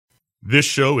This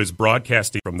show is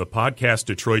broadcasting from the Podcast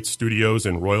Detroit studios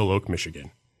in Royal Oak,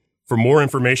 Michigan. For more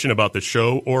information about the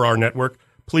show or our network,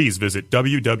 please visit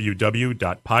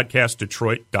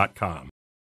www.podcastdetroit.com.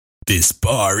 This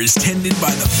bar is tended by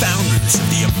the founders of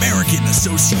the American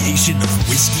Association of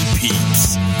Whiskey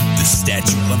Peeps. The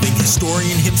statue-loving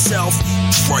historian himself,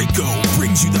 Trico,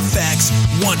 brings you the facts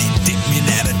one indictment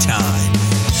at a time.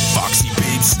 Foxy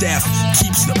Babe Steph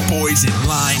keeps the boys in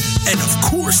line. And of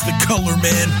course the color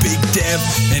man, Big Dev,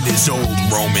 and his old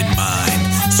Roman mind.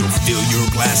 So fill your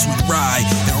glass with rye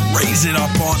and raise it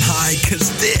up on high, cause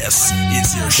this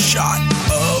is your shot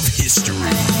of history.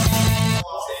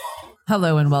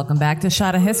 Hello and welcome back to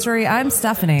Shot of History. I'm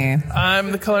Stephanie.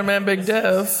 I'm the color man, Big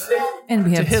Dev. And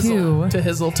we have to hizzle.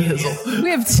 We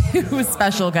have two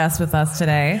special guests with us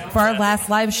today for our last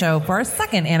live show for our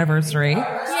second anniversary.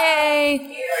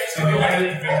 Yay!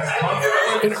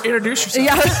 Introduce yourself.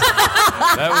 Yeah.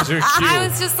 That was her cue. I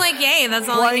was just like, yay, that's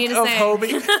all I need to say.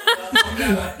 Hobie.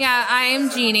 Yeah, I am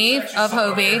Jeannie of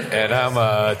Hobie. And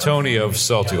I'm Tony of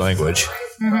Salty Language.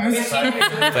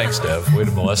 Mm-hmm. Thanks, Dev. Way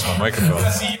to molest my microphone.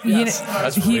 Yes.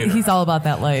 He's all about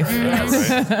that life.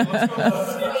 Yeah,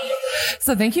 right.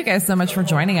 So thank you guys so much for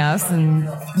joining us and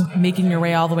making your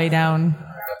way all the way down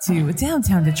to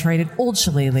downtown Detroit at Old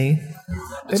Shillelagh.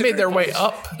 They made their way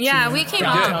up. Yeah, we came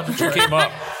up. Yeah, she came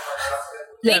up.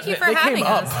 Thank you for having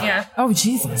us. Yeah. Oh,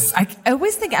 Jesus. I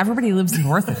always think everybody lives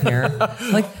north of here.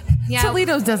 Like, Yeah.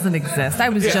 Toledo doesn't exist. I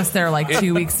was just there like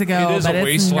 2 weeks ago, it is but a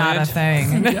it's not a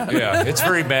wasteland. thing. Yeah, it's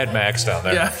very Mad Max down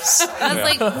there. Yes. I was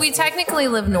like, we technically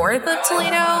live north of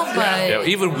Toledo, but Yeah,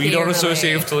 even we don't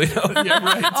associate with Toledo. Yeah,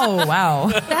 right. Oh, wow.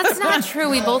 that's not true.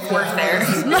 We both work there.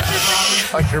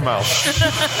 Like your mouth.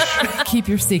 Keep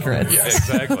your secrets. Yeah,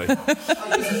 exactly.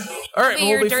 All right, Be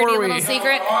your dirty well, little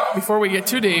secret. before we get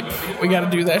too deep, we got to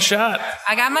do that shot.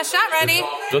 I got my shot ready.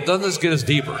 Doesn't this get us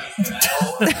deeper?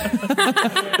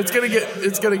 It's gonna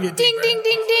get Ding, ding,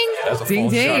 ding, ding. That's a Ding,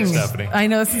 false ding. shot, Stephanie. I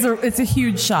know, it's a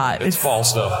huge shot. It's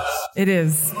false, though. It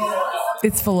is.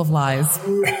 It's full of lies.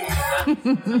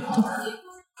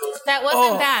 That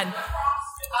wasn't bad.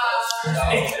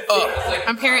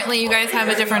 Apparently, you guys have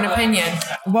a different opinion.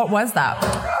 What was that?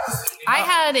 I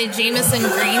had a Jameson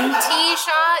green tea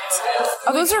shot.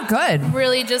 Oh, those are good.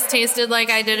 Really just tasted like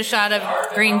I did a shot of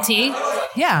green tea.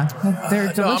 Yeah, they're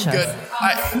No, delicious. I'm good.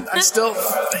 I still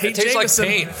hate It tastes like Jameson.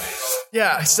 paint.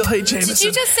 Yeah, I still hate Jameson. Did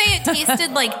you just say it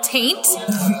tasted like taint?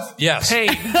 Yes.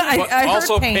 Paint. But I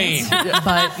also heard paint,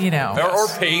 but you know, Or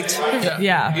paint.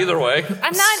 yeah. Either way.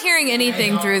 I'm not hearing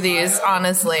anything through these,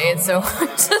 honestly. So I'm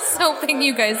just hoping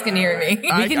you guys can hear me. We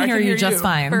can hear you just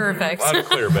fine. Perfect. Loud and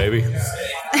clear, baby.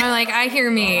 I'm like, I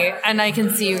hear me, and I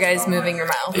can see you guys moving your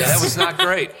mouth. Yeah, that was not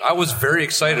great. I was very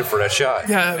excited for that shot.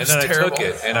 Yeah, it and was then I terrible. took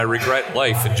it, and I regret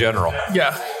life in general.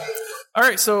 Yeah. All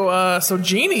right, so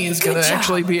Jeannie is going to job.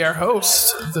 actually be our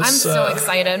host. This, I'm so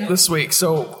excited. this week.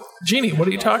 So, Jeannie, what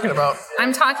are you talking about?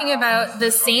 I'm talking about the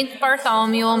St.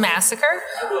 Bartholomew Massacre,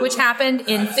 which happened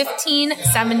in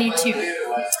 1572.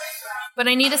 But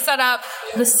I need to set up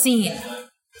the scene.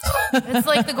 It's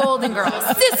like the Golden Girls.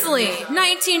 Sicily,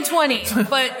 1920.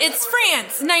 But it's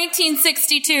France,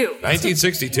 1962.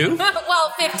 1962?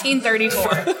 Well, 1534.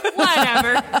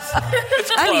 Whatever.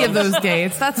 Any of those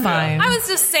dates, that's fine. I was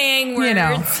just saying words. You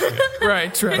know.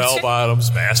 Right. Bell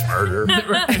bottoms, mass murder.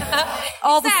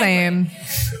 All the Exactly. same.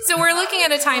 So we're looking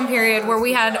at a time period where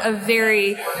we had a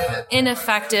very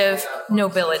ineffective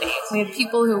nobility. We had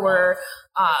people who were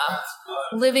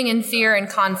living in fear and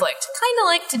conflict, kind of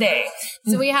like today.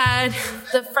 So we had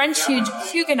the French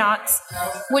Huguenots,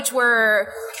 which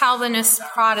were Calvinist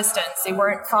Protestants. They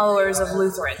weren't followers of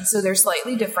Lutheran, so they're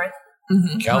slightly different.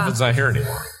 Calvin's not here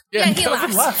anymore. Yeah, he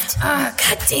Calvin left. left.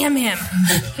 God damn him.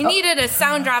 He needed a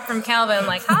sound drop from Calvin,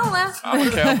 like, holla. I'm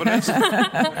a Calvinist.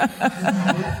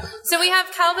 So we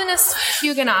have Calvinist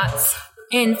Huguenots.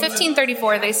 In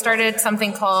 1534, they started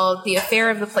something called the Affair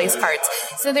of the Place cards.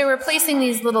 So they were placing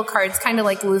these little cards, kind of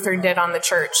like Luther did on the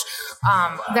church,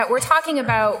 that were talking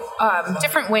about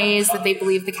different ways that they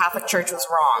believed the Catholic Church was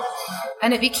wrong.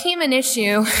 And it became an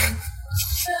issue.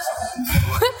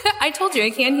 I told you, I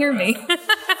can't hear me.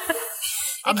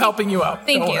 I'm helping you out.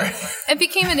 Thank Don't you. worry. It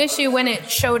became an issue when it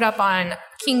showed up on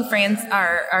King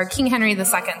King Henry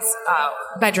II's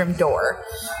bedroom door.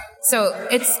 So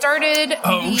it started.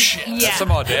 Oh, shit. Yeah.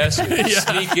 Some audacity.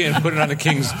 Sneak in, put it on the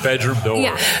king's bedroom door.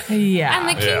 Yeah. Yeah. And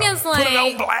the king Yeah. is like, Put it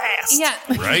on blast. yeah.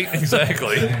 Right?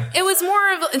 Exactly. It was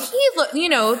more of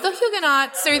the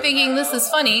Huguenots are thinking this is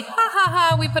funny. Ha ha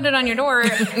ha. We put it on your door,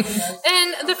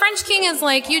 and the French king is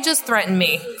like, you just threatened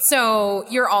me, so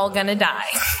you're all gonna die.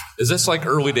 Is this like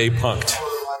early day punked?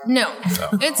 No.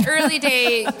 It's early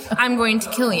day, I'm going to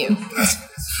kill you.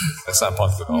 That's not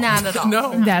punk at all. Not at all.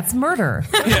 No. That's murder.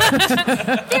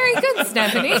 Very good,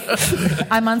 Stephanie.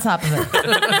 I'm on top of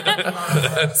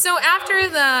it. So after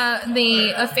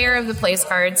the affair of the place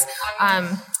cards,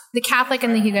 the Catholic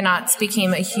and the Huguenots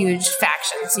became a huge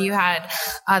faction. So you had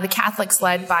the Catholics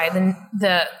led by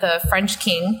the French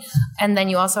king, and then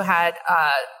you also had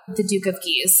the Duke of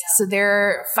Guise. So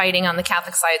they're fighting on the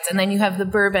Catholic sides, and then you have the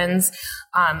Bourbons,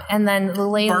 and then the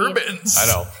lay Bourbons. I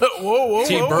know. Whoa.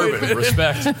 Team Bourbon,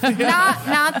 respect.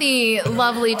 not the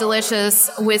lovely, delicious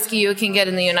whiskey you can get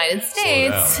in the United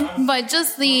States, but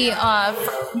just the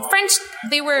French.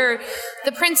 They were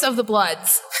the Prince of the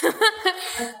Bloods.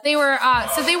 They were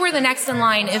the next in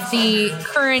line if the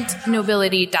current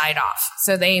nobility died off.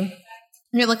 So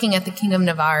you're looking at the King of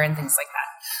Navarre and things like that.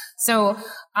 So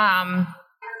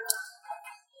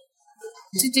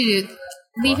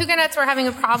the Huguenots were having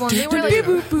a problem. They were like,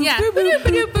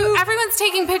 everyone's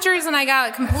taking pictures, and I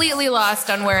got completely lost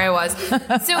on where I was.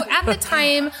 So at the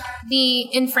time,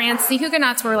 in France, the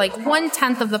Huguenots were like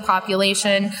 1/10 of the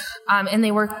population, and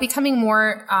they were becoming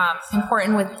more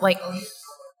important with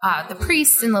the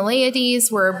priests and the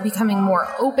laities were becoming more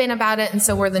open about it, and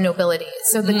so were the nobility.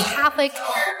 So the Catholic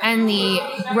and the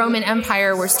Roman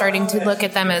Empire were starting to look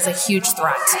at them as a huge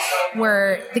threat,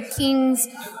 where the kings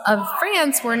of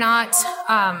France were not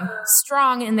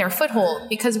strong in their foothold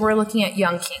because we're looking at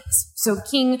young kings. So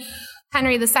King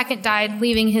Henry II died,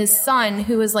 leaving his son,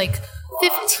 who was like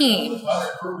 15,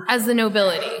 as the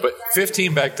nobility. But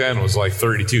 15 back then was like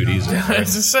 32 easy. I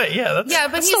was just say, but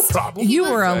that's no problem. You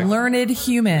were a learned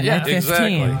human at 15.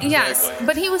 Exactly. Yes,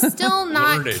 but he was still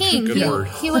not Learned. king. Good word.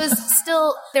 He was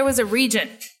still, there was a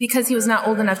regent because he was not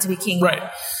old enough to be king. Right.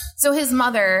 So his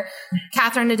mother,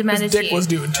 Catherine de Medici. His dick was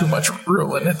doing too much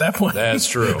ruling at that point. That's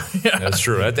true. That's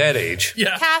true. At that age.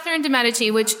 Yeah. Catherine de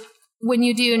Medici, which when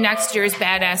you do next year's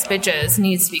Badass Bitches,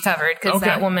 needs to be covered because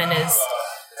that woman is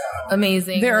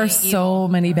amazing. There are so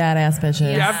many badass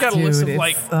bitches. Yeah, I've got a list of Dude,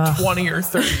 like 20 or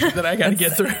 30 that I got to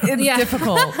get through. It's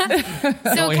difficult.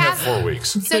 So Only have 4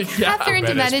 weeks. So Catherine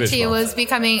de Badass Medici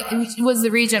bitch was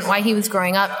the regent while he was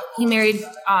growing up. He married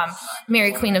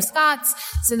Mary Queen of Scots.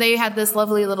 So they had this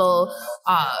lovely little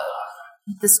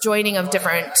this joining of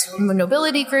different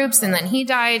nobility groups, and then he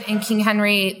died, and King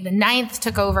Henry IX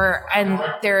took over, and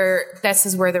this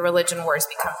is where the religion wars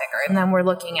become bigger. And then we're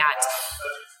looking at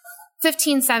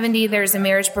 1570, there's a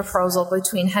marriage proposal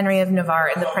between Henry of Navarre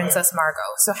and the Princess Margot.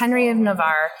 So Henry of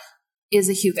Navarre is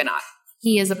a Huguenot.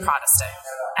 He is a Protestant.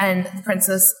 And the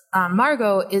Princess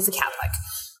Margot is a Catholic.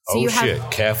 So Shit.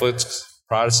 Catholics,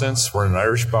 Protestants, we're in an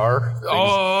Irish bar.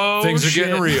 Things are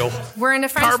getting real. We're in a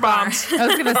French Car bar. bombs. I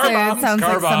was going to say, it sounds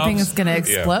Car like something bombs. is going to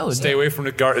explode. Yeah. Stay away from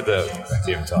the garbage cans.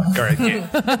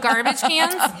 The garbage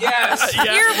cans? Yes.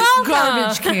 You're welcome.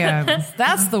 Garbage cans.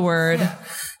 That's the word.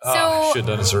 So should have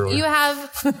done this earlier. you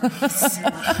have,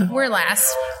 we're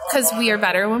last because we are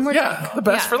better when we're drunk. The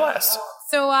best for last.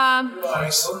 So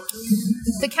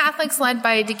the Catholics led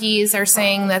by de Guise are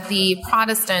saying that the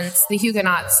Protestants, the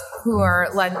Huguenots, who are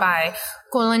led by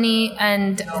Coligny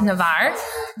and Navarre,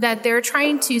 that they're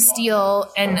trying to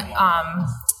steal and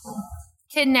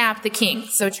kidnap the king,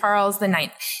 so Charles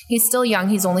IX. He's still young.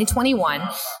 He's only 21.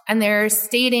 And they're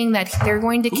stating that they're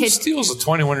going to Who steals a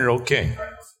 21-year-old king?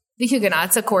 the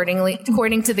Huguenots,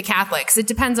 according to the Catholics. It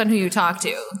depends on who you talk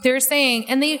to. They're saying,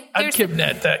 and I'd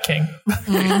kidnap that king.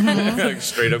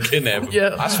 Straight up kidnap him.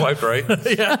 Yeah. I swiped right.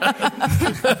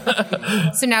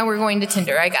 So now we're going to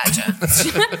Tinder. I gotcha.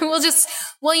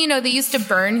 They used to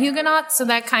burn Huguenots, so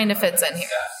that kind of fits in here.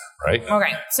 Right.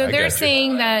 Okay. So they're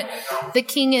saying that the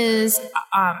king is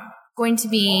going to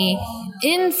be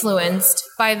influenced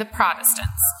by the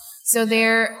Protestants. So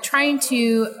they're trying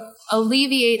to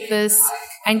alleviate this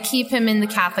and keep him in the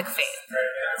Catholic faith.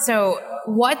 So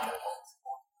what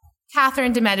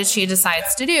Catherine de Medici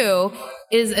decides to do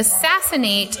is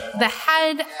assassinate the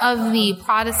head of the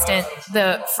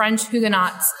French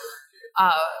Huguenots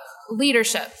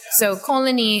leadership. So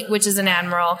Coligny, which is an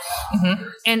admiral,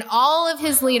 and all of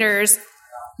his leaders,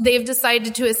 they've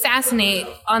decided to assassinate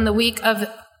on the week of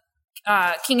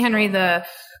King Henry of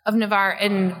Navarre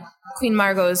and Queen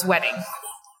Margot's wedding,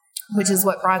 which is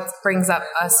what brings up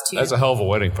us to. That's a hell of a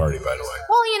wedding party, by the way.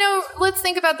 Well, let's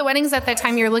think about the weddings at that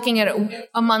time. You're looking at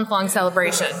a month-long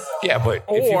celebration. Yeah, but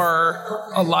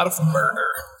Or a lot of murder.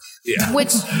 yeah.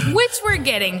 Which we're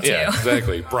getting to. Yeah,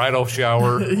 exactly. Bridal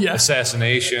shower, Yeah.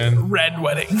 assassination, Red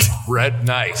wedding. red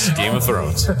nice, Game of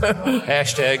Thrones.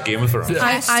 Hashtag Game of Thrones.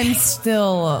 I'm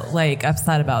still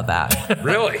upset about that.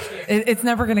 Really? It's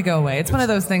never going to go away. It's one of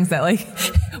those things that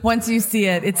Once you see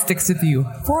it, it sticks with you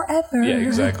forever. Yeah,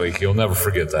 exactly. You'll never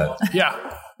forget that. Yeah.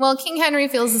 Well, King Henry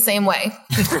feels the same way.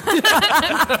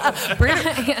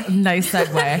 Nice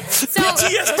segue. So,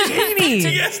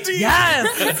 TSD. Yes.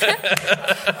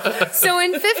 So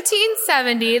in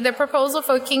 1570, the proposal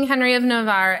for King Henry of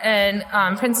Navarre and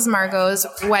Princess Margot's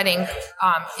wedding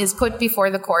is put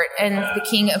before the court, and the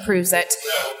king approves it.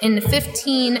 In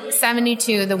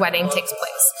 1572, the wedding takes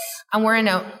place. And we're in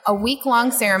a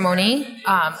week-long ceremony.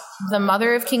 The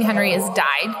mother of King Henry has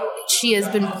died. She has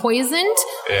been poisoned.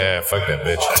 Yeah, fuck that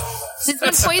bitch. She's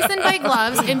been poisoned by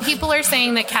gloves, and people are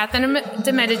saying that Catherine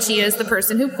de' Medici is the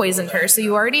person who poisoned her. So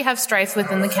you already have strife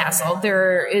within the castle.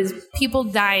 There is people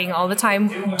dying all the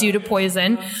time due to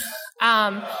poison.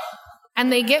 And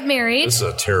they get married. This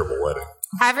is a terrible wedding.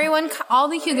 Everyone, all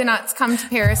the Huguenots come to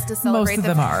Paris to celebrate. Most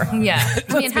of them are. Yeah.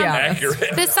 Let's be honest.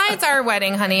 Besides our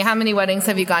wedding, honey, how many weddings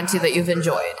have you gone to that you've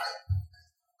enjoyed?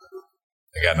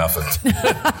 I got nothing.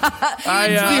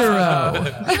 Zero.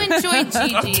 You enjoyed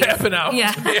Gigi. Tapping out.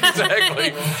 Yeah.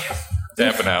 Exactly.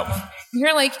 Tapping out.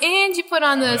 You're like, and you put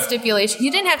on the stipulation.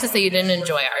 You didn't have to say you didn't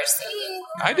enjoy ours.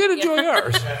 I did enjoy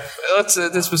ours.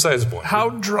 That's besides the point. How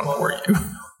drunk were you?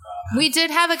 We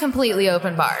did have a completely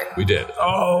open bar. We did.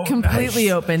 Oh, Completely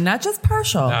open, not just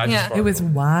partial. Nah, just Yeah. part It of was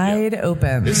wide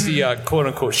open. It's the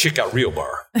quote-unquote shit got real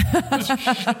bar.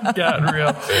 got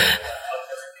real.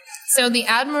 So the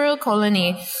Admiral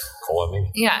Coligny,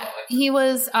 Colony. yeah, he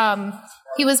was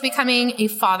becoming a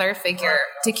father figure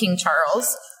to King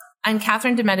Charles, and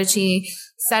Catherine de' Medici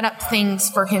set up things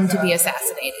for him to be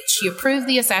assassinated. She approved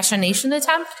the assassination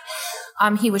attempt.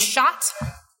 He was shot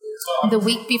the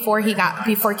week before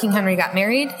King Henry got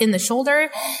married in the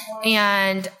shoulder,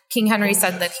 and King Henry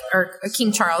said that, or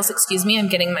King Charles, excuse me, I'm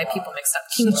getting my people mixed up.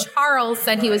 King Charles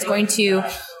said he was going to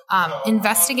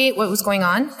investigate what was going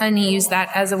on, and he used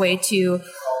that as a way to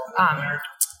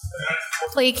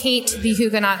placate the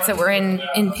Huguenots that were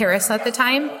in Paris at the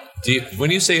time. When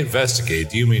you say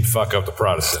investigate, do you mean fuck up the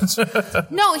Protestants?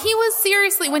 No, he was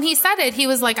seriously, when he said it, he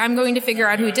was like, I'm going to figure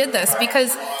out who did this,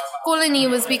 because Coligny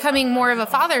was becoming more of a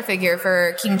father figure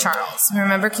for King Charles.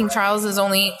 Remember, King Charles is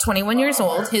only 21 years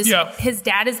old. His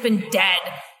dad has been dead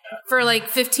for like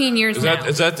 15 years now.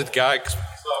 Is that the guy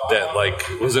that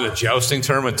was in a jousting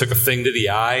tournament, took a thing to the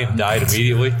eye and died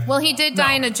immediately? Well, he did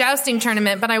die in a jousting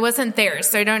tournament, but I wasn't there,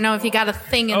 so I don't know if he got a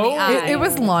thing in the eye. It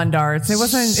was lawn darts. It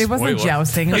wasn't Spoiler.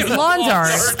 jousting. It was lawn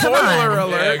darts. Come Spoiler on.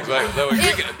 alert. Yeah,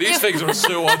 exactly. These things are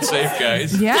so unsafe,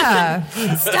 guys. Yeah.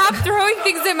 Stop throwing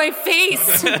things in my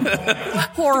face.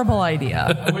 Horrible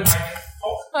idea.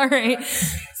 All right.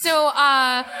 So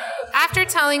after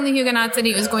telling the Huguenots that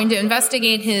he was going to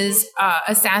investigate his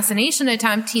assassination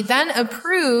attempt, he then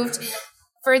approved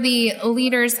for the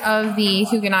leaders of the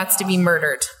Huguenots to be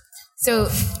murdered. So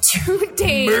 2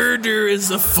 days. Murder is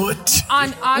afoot.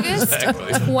 On August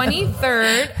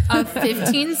 23rd of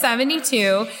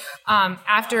 1572,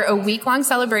 after a week-long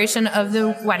celebration of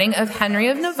the wedding of Henry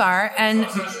of Navarre and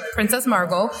Princess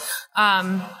Margot,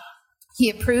 he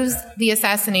approves the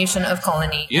assassination of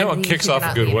Coligny. You know what kicks off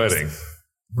a good wedding?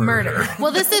 Murder.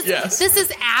 Well, this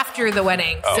is after the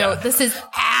wedding. So this is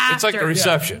after. It's like the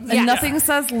reception. And nothing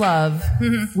says love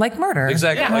like murder.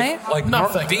 Exactly. Right? Like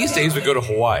Nothing. These days we go to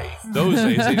Hawaii. Those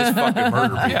days they just fucking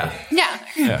murder people.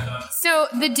 Yeah. So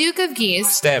the Duke of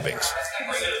Guise. Stabbings.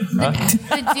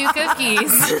 The Duke of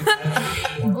Guise.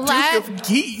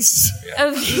 Geese.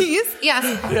 Of Guise, yes.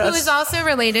 Who is also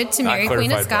related to Mary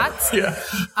Queen of clarified Scots. Yeah.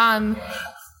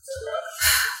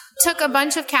 Took a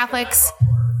bunch of Catholics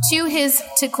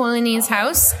to Coligny's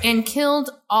house and killed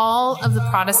all of the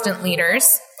Protestant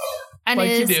leaders. And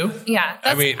Like you do. Yeah.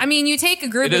 I mean, you take a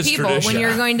group it of is people tradition. when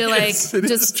you're going to Yes, it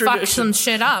is just fuck tradition. some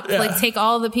shit up. Yeah. Like take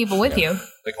all the people with you.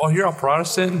 Like, oh, you're a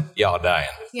Protestant? Y'all dying.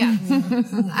 Yeah.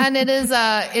 And it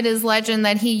is legend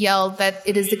that he yelled that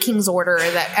it is the king's order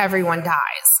that everyone dies.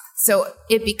 So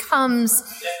it becomes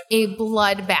a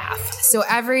bloodbath. So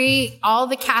all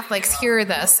the Catholics hear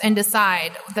this and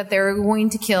decide that they're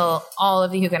going to kill all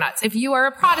of the Huguenots. If you are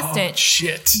a Protestant,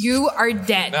 Shit. you are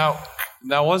dead.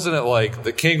 Now, wasn't it like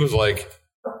the king was like,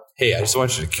 hey, I just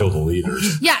want you to kill the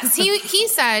leaders. Yes, he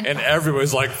said. And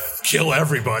everybody's like, kill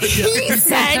everybody. He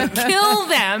said, kill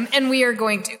them, and we are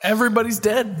going to. Everybody's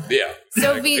dead. Yeah.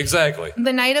 So exactly.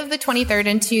 The night of the 23rd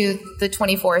into the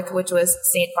 24th, which was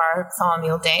St.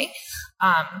 Bartholomew Day.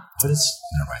 But it's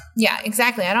never mind. Yeah,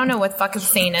 exactly. I don't know what fucking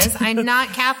saint is. I'm not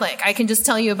Catholic. I can just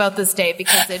tell you about this day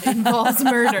because it involves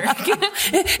murder.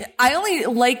 I only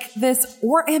like this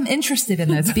or am interested in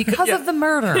this because of the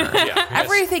murder.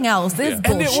 Everything else is bullshit.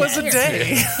 And it was a day.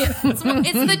 It's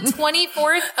the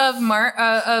 24th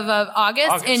of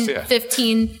August in yeah.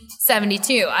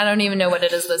 72. I don't even know what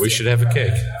it is this We year. should have a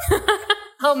cake.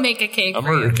 I'll make a cake. A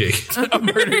for you. murder cake. A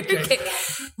murder cake.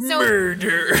 So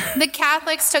Murder. the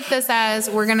Catholics took this as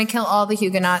we're going to kill all the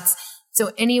Huguenots.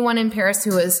 So anyone in Paris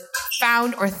who was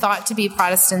found or thought to be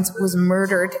Protestants was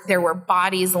murdered. There were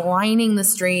bodies lining the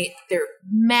street. There were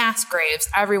mass graves.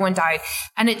 Everyone died.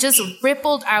 And it just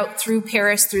rippled out through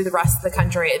Paris, through the rest of the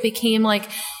country. It became like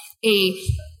a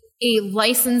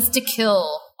license to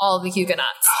kill all the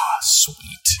Huguenots. Sweet.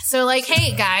 So like,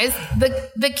 hey guys,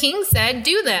 the king said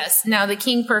do this. Now the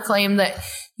king proclaimed that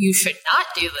you should not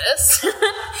do this.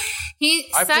 He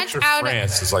I sent picture out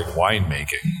France as like winemaking.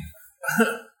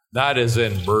 Not as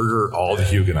in murder all the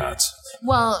Huguenots.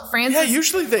 well, France Yeah, is-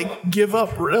 usually they give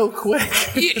up real quick.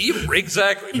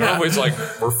 Exactly. Yeah. Not always like,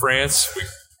 we're France. We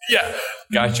Yeah.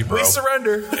 got you, bro. We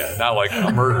surrender. Yeah, not like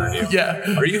I'm murdering you.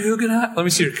 Yeah. Are you Huguenot? Let me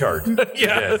see your card.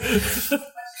 Yeah.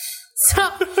 So,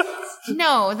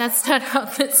 no, that's not how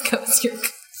this goes.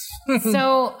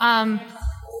 So,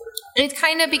 it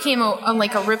kind of became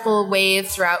a ripple wave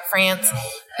throughout France.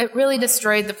 It really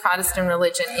destroyed the Protestant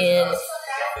religion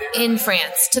in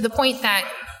France to the point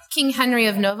that King Henry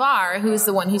of Navarre, who's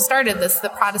the one who started this, the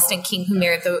Protestant king who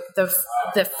married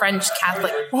the French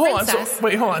Catholic Hold on. princess. So,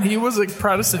 wait, hold on. He was a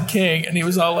Protestant king, and he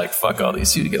was all like, fuck all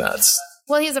these Huguenots.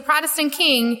 Well, he's a Protestant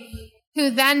king who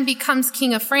then becomes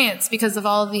king of France because of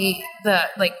all the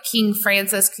like King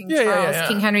Francis, King Charles,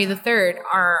 King Henry III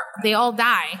they all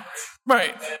die.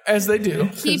 Right. As they do.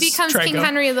 He becomes King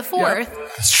Henry IV.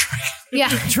 Yeah.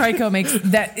 Trico makes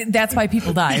that. That's why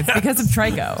people die. It's because of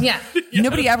Trico. Yeah.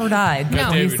 Nobody ever died. No.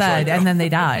 He David said, Trico. and then they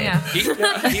died.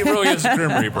 Yeah. He really is a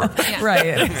Grim Reaper.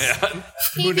 Right.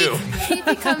 Who knew? He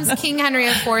becomes King Henry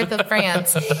IV of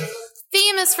France,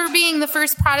 famous for being the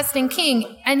first Protestant king,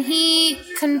 and he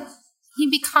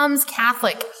becomes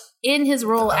Catholic in his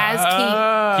role as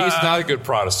king. He's not a good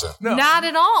Protestant. Not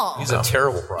at all. He's a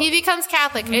terrible Protestant. He becomes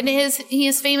Catholic, and he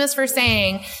is famous for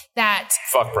saying that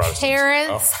Fuck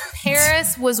Protestants.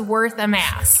 Paris was worth a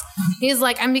mass. He's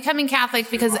like, I'm becoming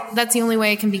Catholic because that's the only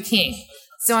way I can be king.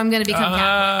 So I'm going to become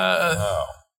Catholic.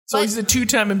 So he's a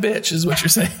two-timing bitch, is what you're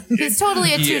saying. He's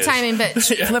totally a He is. two-timing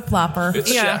bitch. Flip flopper.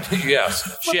 It's Yeah.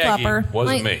 yes. Shaggy flopper.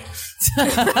 wasn't Like- me.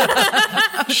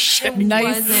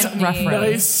 Nice Wasn't me.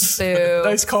 reference. Boo.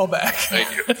 Nice callback.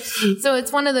 Thank you. So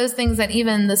it's one of those things that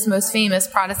even this most famous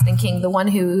Protestant king, the one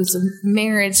whose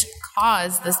marriage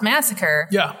caused this massacre,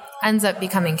 Yeah. ends up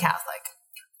becoming Catholic.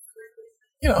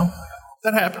 You know,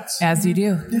 that happens. As you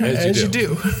do. As you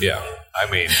do. Yeah. I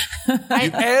mean,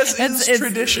 As is it's-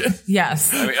 tradition.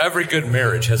 Yes. every good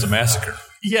marriage has a massacre,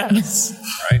 Yes.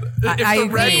 right? I the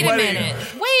agree. red Wait a wedding, minute.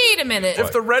 Wait a minute.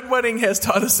 If the red wedding has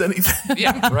taught us anything,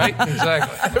 Yeah, right?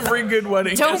 Exactly. every good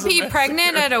wedding Don't has a be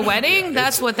pregnant at a wedding?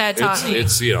 That's what that taught me.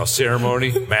 It's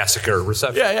ceremony, massacre,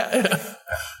 reception. Yeah.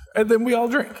 And then we all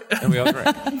drink. And we all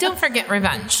drink. Don't forget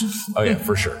revenge. Oh, yeah,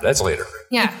 for sure. That's later.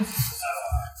 Yeah.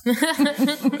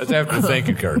 That's after the thank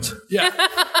you cards. Yeah.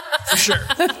 For sure.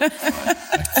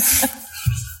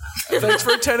 Thanks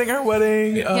for attending our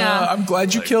wedding. Yeah. I'm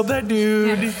glad you killed that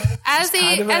dude. As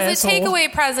kind of an a asshole.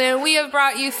 takeaway present, we have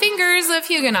brought you fingers of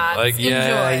Huguenots. Like,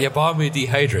 yeah, Enjoy. you bought me a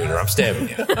dehydrator. I'm stabbing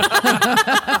you.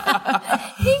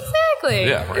 Exactly.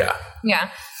 Yeah, right. Yeah. Yeah.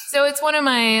 So it's one of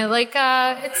my,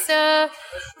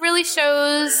 really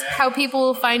shows how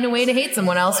people find a way to hate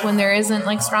someone else when there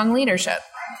isn't, strong leadership.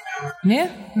 Yeah.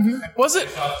 Was it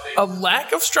a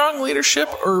lack of strong leadership,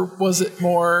 or was it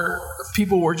more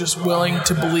people were just willing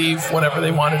to believe whatever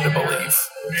they wanted to believe?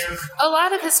 A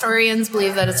lot of historians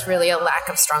believe that it's really a lack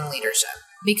of strong leadership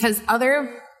because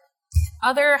other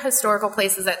historical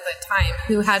places at the time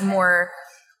who had more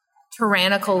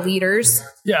tyrannical leaders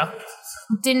Yeah.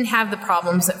 didn't have the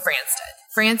problems that France did.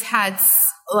 France had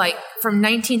from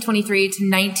 1923 to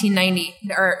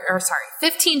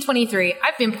 1523.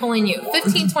 I've been pulling you.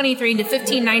 1523 to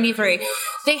 1593.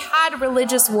 They had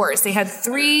religious wars. They had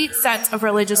 3 sets of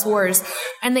religious wars,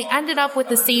 and they ended up with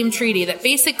the same treaty that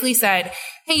basically said,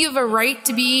 hey, you have a right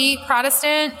to be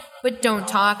Protestant, but don't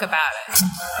talk about it.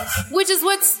 Which is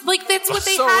that's what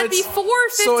they had before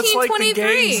 1523. So it's like the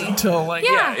gays until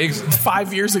Yeah.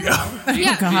 5 years ago. Yeah. You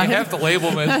have to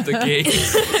label them as the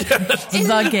gays.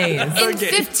 The gays. In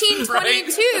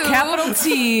 1522. Capital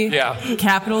T. Yeah.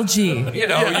 Capital G. You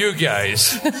know, you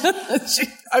guys.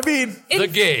 I mean, The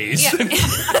gays. Yeah.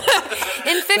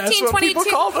 In That's what people 1522,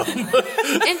 call them.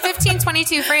 in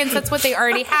 1522 France, that's what they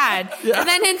already had. Yeah. And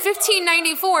then in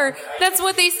 1594, that's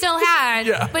what they still had.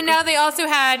 Yeah. But now they also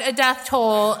had a death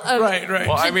toll of Right.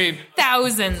 Well, I mean,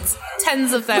 thousands,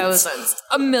 tens of thousands,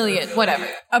 a million, whatever.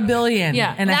 $1 billion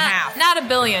Yeah, and a not, half. not a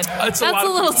billion. That's That's a lot a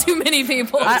of little people. too many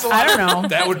people. I don't know.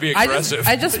 that would be I aggressive.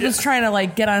 just was trying to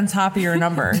like get on top of your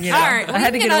number. You know? All right, I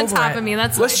had to get get on over top it. of me.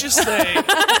 That's Let's fine. just say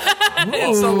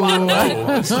it's a lot. Oh,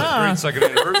 this is the 3 second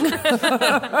anniversary.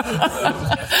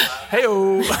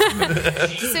 Hey-oh.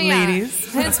 So, yeah,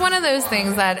 Ladies. it's one of those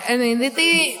things that, I mean,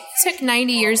 they took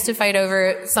 90 years to fight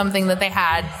over something that they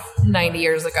had 90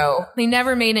 years ago. They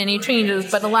never made any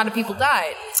changes, but a lot of people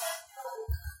died.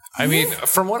 I mean,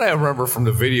 from what I remember from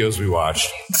the videos we watched,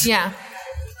 Yeah.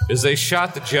 is they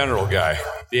shot the general guy,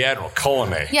 the Admiral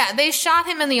Cullinane. Yeah, they shot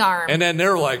him in the arm. And then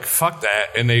they're like, fuck that.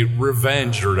 And they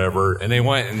revenged or whatever. And they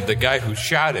went and the guy who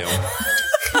shot him,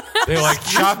 they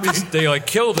like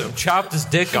killed him, chopped his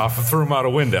dick off and threw him out a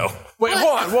window. Wait,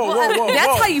 hold on. Whoa.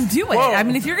 That's how you do it. Whoa. I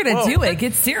mean, if you're going to do it,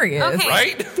 get serious. Okay.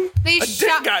 Right? They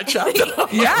Dick got chopped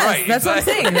off. Yes, Right, that's what I'm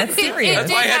exactly. saying. That's serious.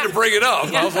 That's why I had to bring it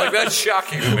up. I was like, that's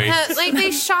shocking to me. Like, they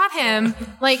shot him.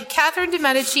 Like, Catherine de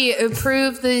Medici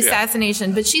approved the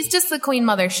assassination, but she's just the queen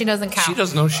mother. She doesn't count. She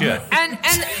doesn't know shit. And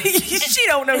She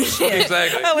don't know shit.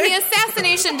 Exactly. the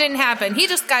assassination didn't happen. He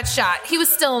just got shot. He was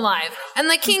still alive.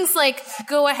 And the king's like,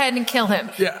 go ahead and kill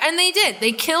him. Yeah. And they did.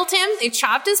 They killed him, they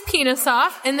chopped his penis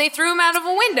off, and they threw him out of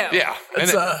a window. Yeah. And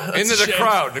That's into a the shame.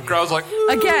 crowd. The crowd's like,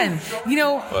 Again, you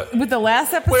know, with the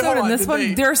last episode Wait, hold on. and this Did one,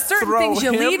 they there are certain throw things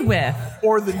you him lead with.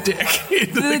 Or the dick. The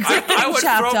dick getting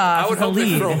chopped I off would is the hope they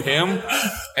lead. throw him,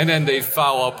 and then they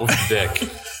follow up with the dick.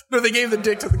 No, they gave the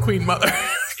dick to the queen mother.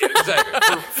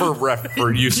 Exactly.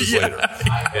 For uses later.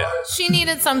 Yeah. She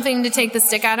needed something to take the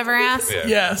stick out of her ass. Yeah.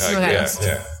 Yes. Okay. Yeah.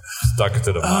 Stuck it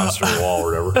to the monster wall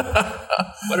or whatever.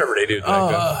 Whatever they do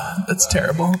back That's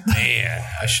terrible. then. Man,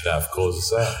 I should have closed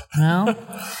this out. Well,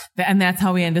 and that's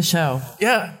how we end a show,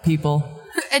 Yeah. people.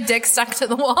 A dick stuck to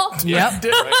the wall. Yep.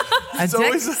 Dick. A It's dick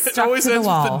always, it stuck always to the ends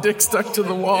wall. with the dick stuck to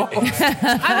the wall.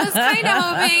 I was kind of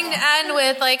hoping to end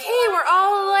with, like, hey, we're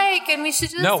all alike, and we should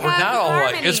just No, we're have not all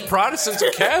harmony. like. It's Protestants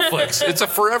and Catholics. It's a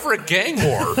forever gang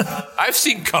war. I've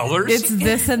seen colors. It's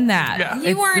this and that. Yeah.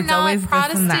 You are It's not always this and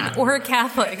Protestant that. or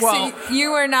Catholic, Well- so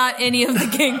you are not any of the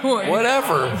gang wars.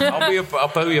 Whatever. I'll be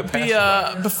a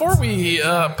pastor. Before we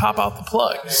pop out the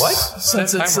plugs, What?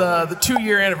 Since it's the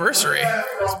 2-year anniversary,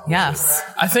 Yes.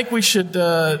 I think we should, do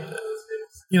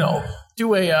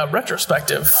a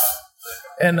retrospective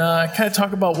and kind of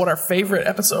talk about what our favorite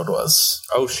episode was.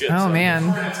 Oh shit. Oh, man.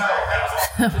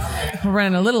 We're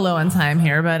running a little low on time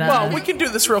here, but Well, we can do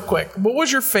this real quick. What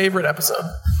was your favorite episode?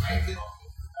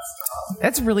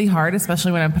 it's really hard,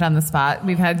 especially when I'm put on the spot.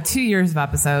 We've had 2 years of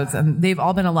episodes, and they've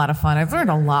all been a lot of fun. I've learned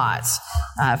a lot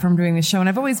from doing this show, and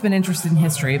I've always been interested in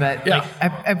history, but Yeah.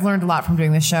 like, I've learned a lot from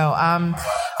doing this show.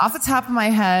 Off the top of my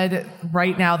head,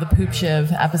 right now, the Poop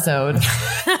Shiv episode.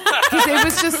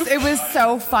 'Cause it was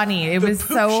so funny. It was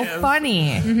so Shiv.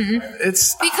 funny.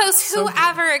 It's Because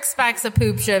whoever expects a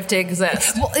poop shift to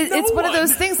exist? Well, it's one of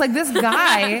those things. Like this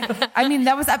guy. I mean,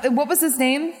 that was what was his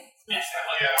name?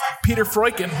 Peter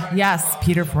Freuchen. Yes,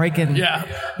 Peter Freuchen. Yeah.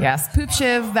 Yes, Poop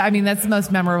Shiv. I mean, that's the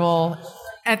most memorable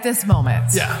at this moment.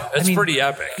 Yeah. It's I mean, pretty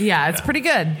epic. Yeah, it's pretty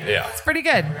good. Yeah. It's pretty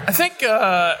good. I think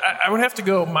I would have to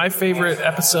go. My favorite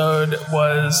episode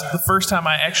was the first time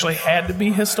I actually had to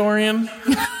be historian,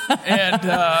 and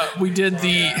we did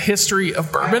the history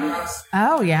of bourbon.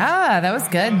 Oh yeah, that was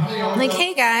good. Like,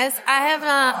 hey guys,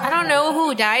 I don't know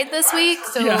who died this week,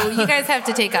 so Yeah. you guys have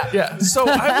to take up. Yeah. So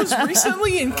I was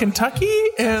recently in Kentucky,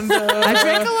 and I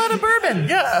drank a lot of bourbon.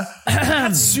 yeah, I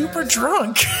got super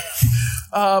drunk.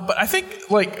 But I think,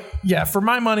 for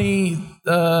my money,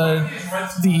 the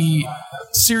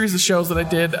series of shows that I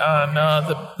did on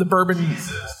the bourbon,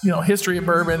 history of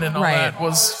bourbon and all Right. that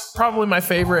was probably my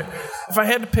favorite. If I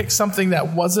had to pick something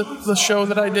that wasn't the show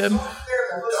that I did,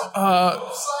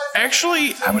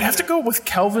 actually, I would have to go with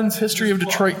Kelvin's History of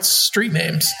Detroit Street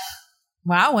Names.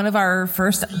 Wow, one of our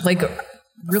first,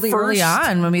 really early First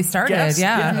on when we started. Yes,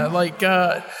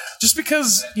 Yeah. just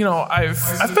because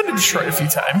I've been to Detroit a few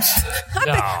times,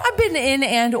 I've been in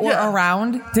and or Yeah.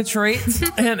 around Detroit.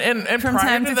 and From prior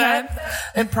time to to that, time.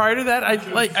 and prior to that,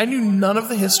 I knew none of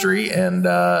the history, and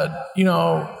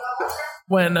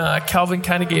when Calvin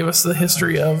kind of gave us the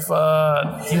history of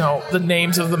the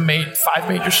names of the 5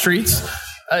 major streets,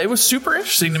 it was super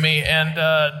interesting to me, and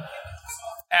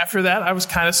after that, I was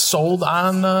kind of sold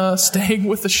on staying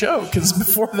with the show, because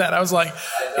before that, I was like,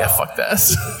 yeah, fuck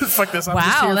this. Fuck this. I'm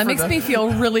just Wow, here that for makes the- me feel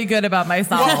really good about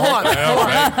myself. Well, hold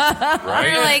on.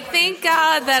 You're like, thank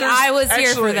God that I was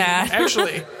here for that.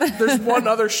 Actually, there's one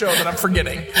other show that I'm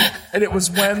forgetting, and it was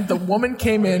when the woman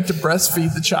came in to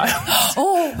breastfeed the child.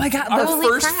 Oh my God. Our Holy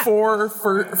first crap. four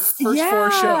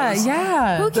shows.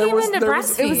 Yeah. Who came in to there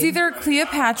was- breastfeed? It was either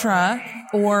Cleopatra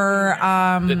or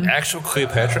Did actual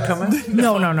Cleopatra come in?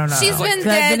 no. She's been The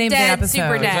dead, name of the dead, episode.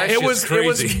 super dead. It was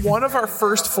crazy. one of our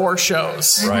first 4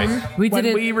 shows. Right. We When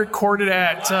did it. we recorded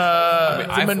at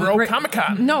the Monroe Comic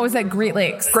Con. No, it was at Great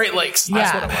Lakes. Great Lakes.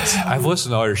 That's Yeah. what it was. I've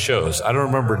listened to all your shows. I don't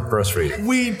remember breastfeeding.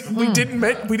 We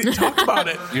didn't talk about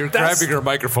it. You're That's- grabbing your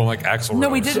microphone like Axl No,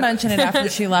 Rose. we did mention it after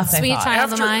she left. Sweet I thought. child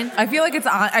of After- mine. I feel like it's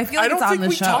on. I feel I like don't it's on think the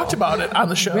we show. talked about it on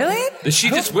the show. Really? Did she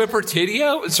just whip her titty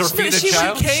out and start feeding a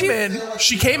child?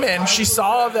 She came in. She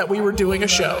saw that we were doing a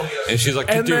show, And she's like,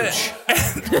 and then,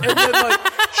 "Kadoosh." and then like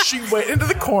she went into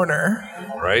the corner,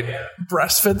 Right?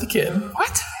 breastfed the kid.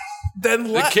 What?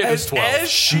 Then The kid was 12. as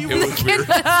she It was, was weird.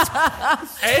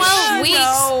 12 weeks.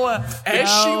 as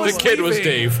she was The kid was leaving-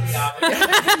 Dave.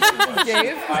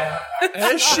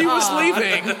 As she was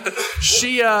leaving,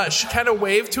 she kind of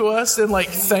waved to us and like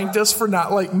thanked us for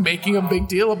not like making a big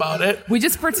deal about it. We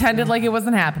just pretended like it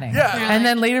wasn't happening. Yeah. And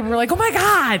then later we were like, oh my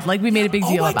God. Like we made a big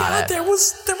deal oh my about god, it. there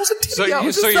was a titty So out.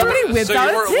 you, so you, somebody were, whipped so you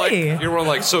out a weren't titty. like, you were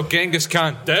like, so Genghis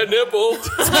Khan, dead nipple.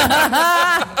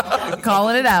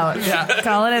 Calling it out. Yeah.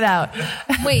 Calling it out.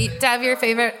 Wait, Dav, your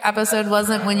favorite episode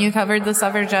wasn't when you covered the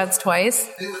suffragettes twice?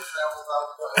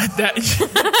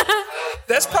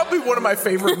 That's probably one of my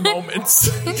favorite moments,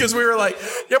 because we were like,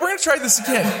 yeah, we're gonna try this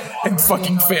again, and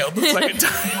fucking failed the second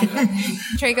time.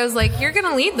 Draco's like, you're going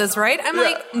to lead this, right? I'm Yeah.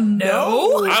 like,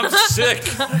 no. I'm sick.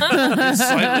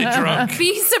 Slightly drunk.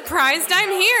 Be surprised I'm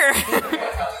here.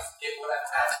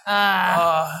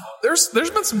 There's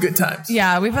been some good times.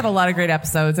 Yeah, we've had a lot of great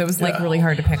episodes. It was like really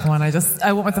hard to pick one. I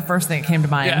went with the first thing that came to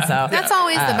mind. Yeah. So That's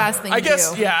always the best thing I to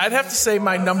guess, do. yeah, I'd have to say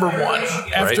my number one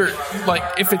after, like,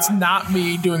 if it's not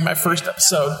me doing my first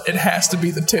episode, it has to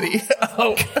be the titty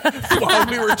while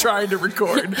we were trying to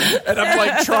record. And I'm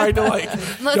like trying to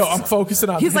no, I'm focusing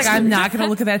on he's the like, I'm titty. not going to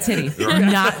look at that titty.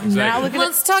 Not looking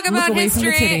Let's talk look about away from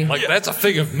the history. titty. Like, that's a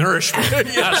thing of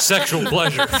nourishment, not sexual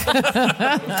pleasure.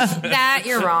 That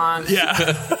you're wrong. Yeah,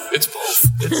 It's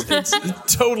both. it's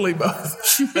totally both.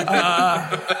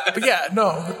 But yeah,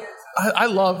 no. I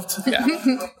loved,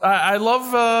 I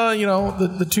love,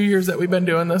 the 2 years that we've been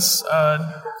doing this.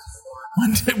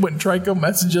 When Trico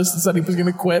messaged us and said he was going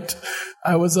to quit,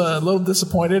 I was a little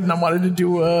disappointed, and I wanted to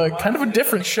do a kind of a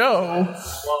different show,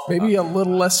 maybe a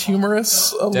little less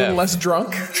humorous, a little less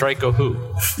drunk. Trico who?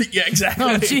 Yeah, exactly.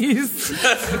 Oh, jeez.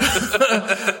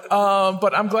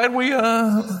 But I'm glad we,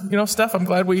 Steph, I'm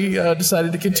glad we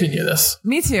decided to continue this.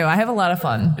 Me too. I have a lot of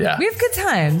fun. Yeah. We have good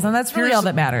times, and that's really all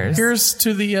that matters. Here's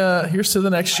to the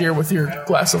next year with your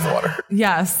glass of water.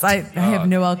 Yes, I have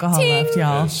no alcohol left,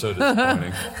 y'all. That's so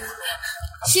disappointing.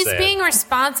 She's sad. being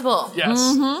responsible. Yes.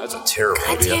 That's a terrible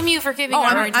idea. Damn you for giving Oh, her a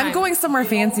hard I'm time. going somewhere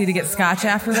fancy to get scotch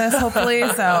after this, hopefully.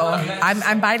 So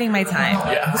I'm biding my time.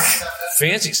 Yeah.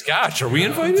 Fancy scotch. Are we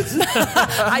invited?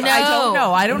 I don't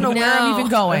know. I don't know where I'm No.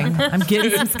 even going. I'm getting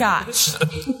some scotch.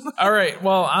 All right.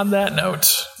 Well, on that note,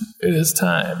 it is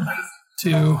time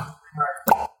to.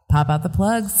 Pop out the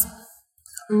plugs.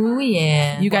 Ooh,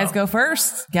 yeah. You guys go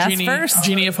first. Guess first.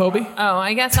 Genie of Hobie. Oh,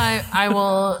 I guess I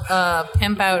will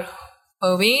pimp out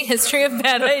Hobie, History of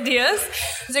Bad Ideas.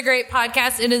 It's a great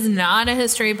podcast. It is not a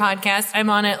history podcast.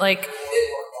 I'm on it like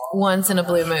once in a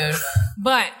blue moon.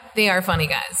 But they are funny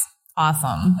guys.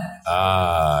 Awesome.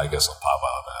 I guess I'll pop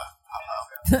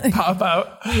out Pop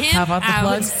out. Pimp How about the out.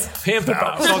 plugs? that. Pimp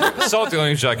out.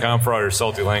 SaltyLanguage.com for all your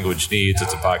salty language needs.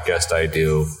 It's a podcast I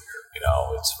do.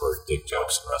 It's for dick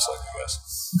jokes and wrestling, I guess.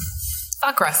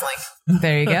 Fuck wrestling.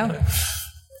 There you go.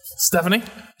 Stephanie.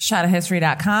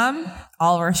 Shotofhistory.com.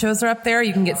 All of our shows are up there.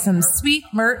 You can get some sweet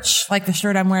merch like the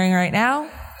shirt I'm wearing right now.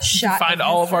 Find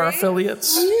all of our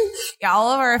affiliates. Yeah,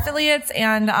 all of our affiliates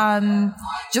and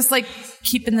just like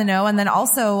keep in the know. And then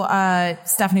also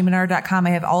StephanieMenard.com.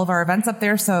 I have all of our events up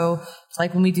there. So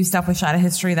like when we do stuff with Shot of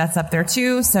History, that's up there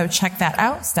too. So check that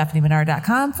out.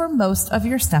 StephanieMenard.com for most of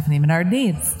your Stephanie Menard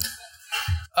needs.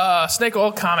 Snake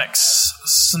Oil Comics,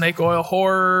 Snake Oil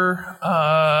Horror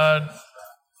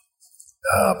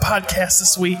podcast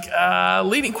this week.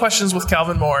 Leading Questions with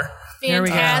Calvin Moore. Here we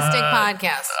go. Fantastic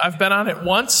podcast. I've been on it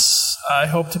once. I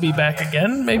hope to be back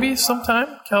again, maybe sometime,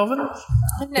 Calvin.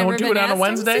 I've never do been it on a asked. I'm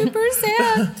Wednesday. super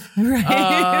sad.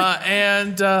 Right.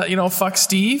 And fuck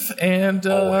Steve and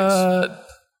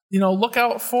look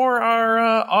out for our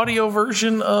audio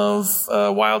version of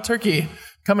Wild Turkey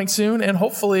coming soon, and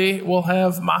hopefully we'll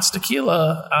have Mas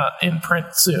Tequila in print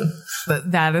soon.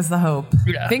 That is the hope.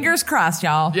 Yeah. Fingers crossed,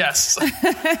 y'all. Yes.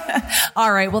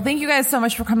 All right. Well, thank you guys so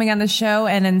much for coming on the show.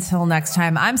 And until next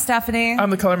time, I'm Stephanie. I'm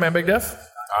the Color Man Big Def.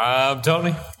 I'm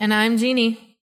Tony. And I'm Jeannie.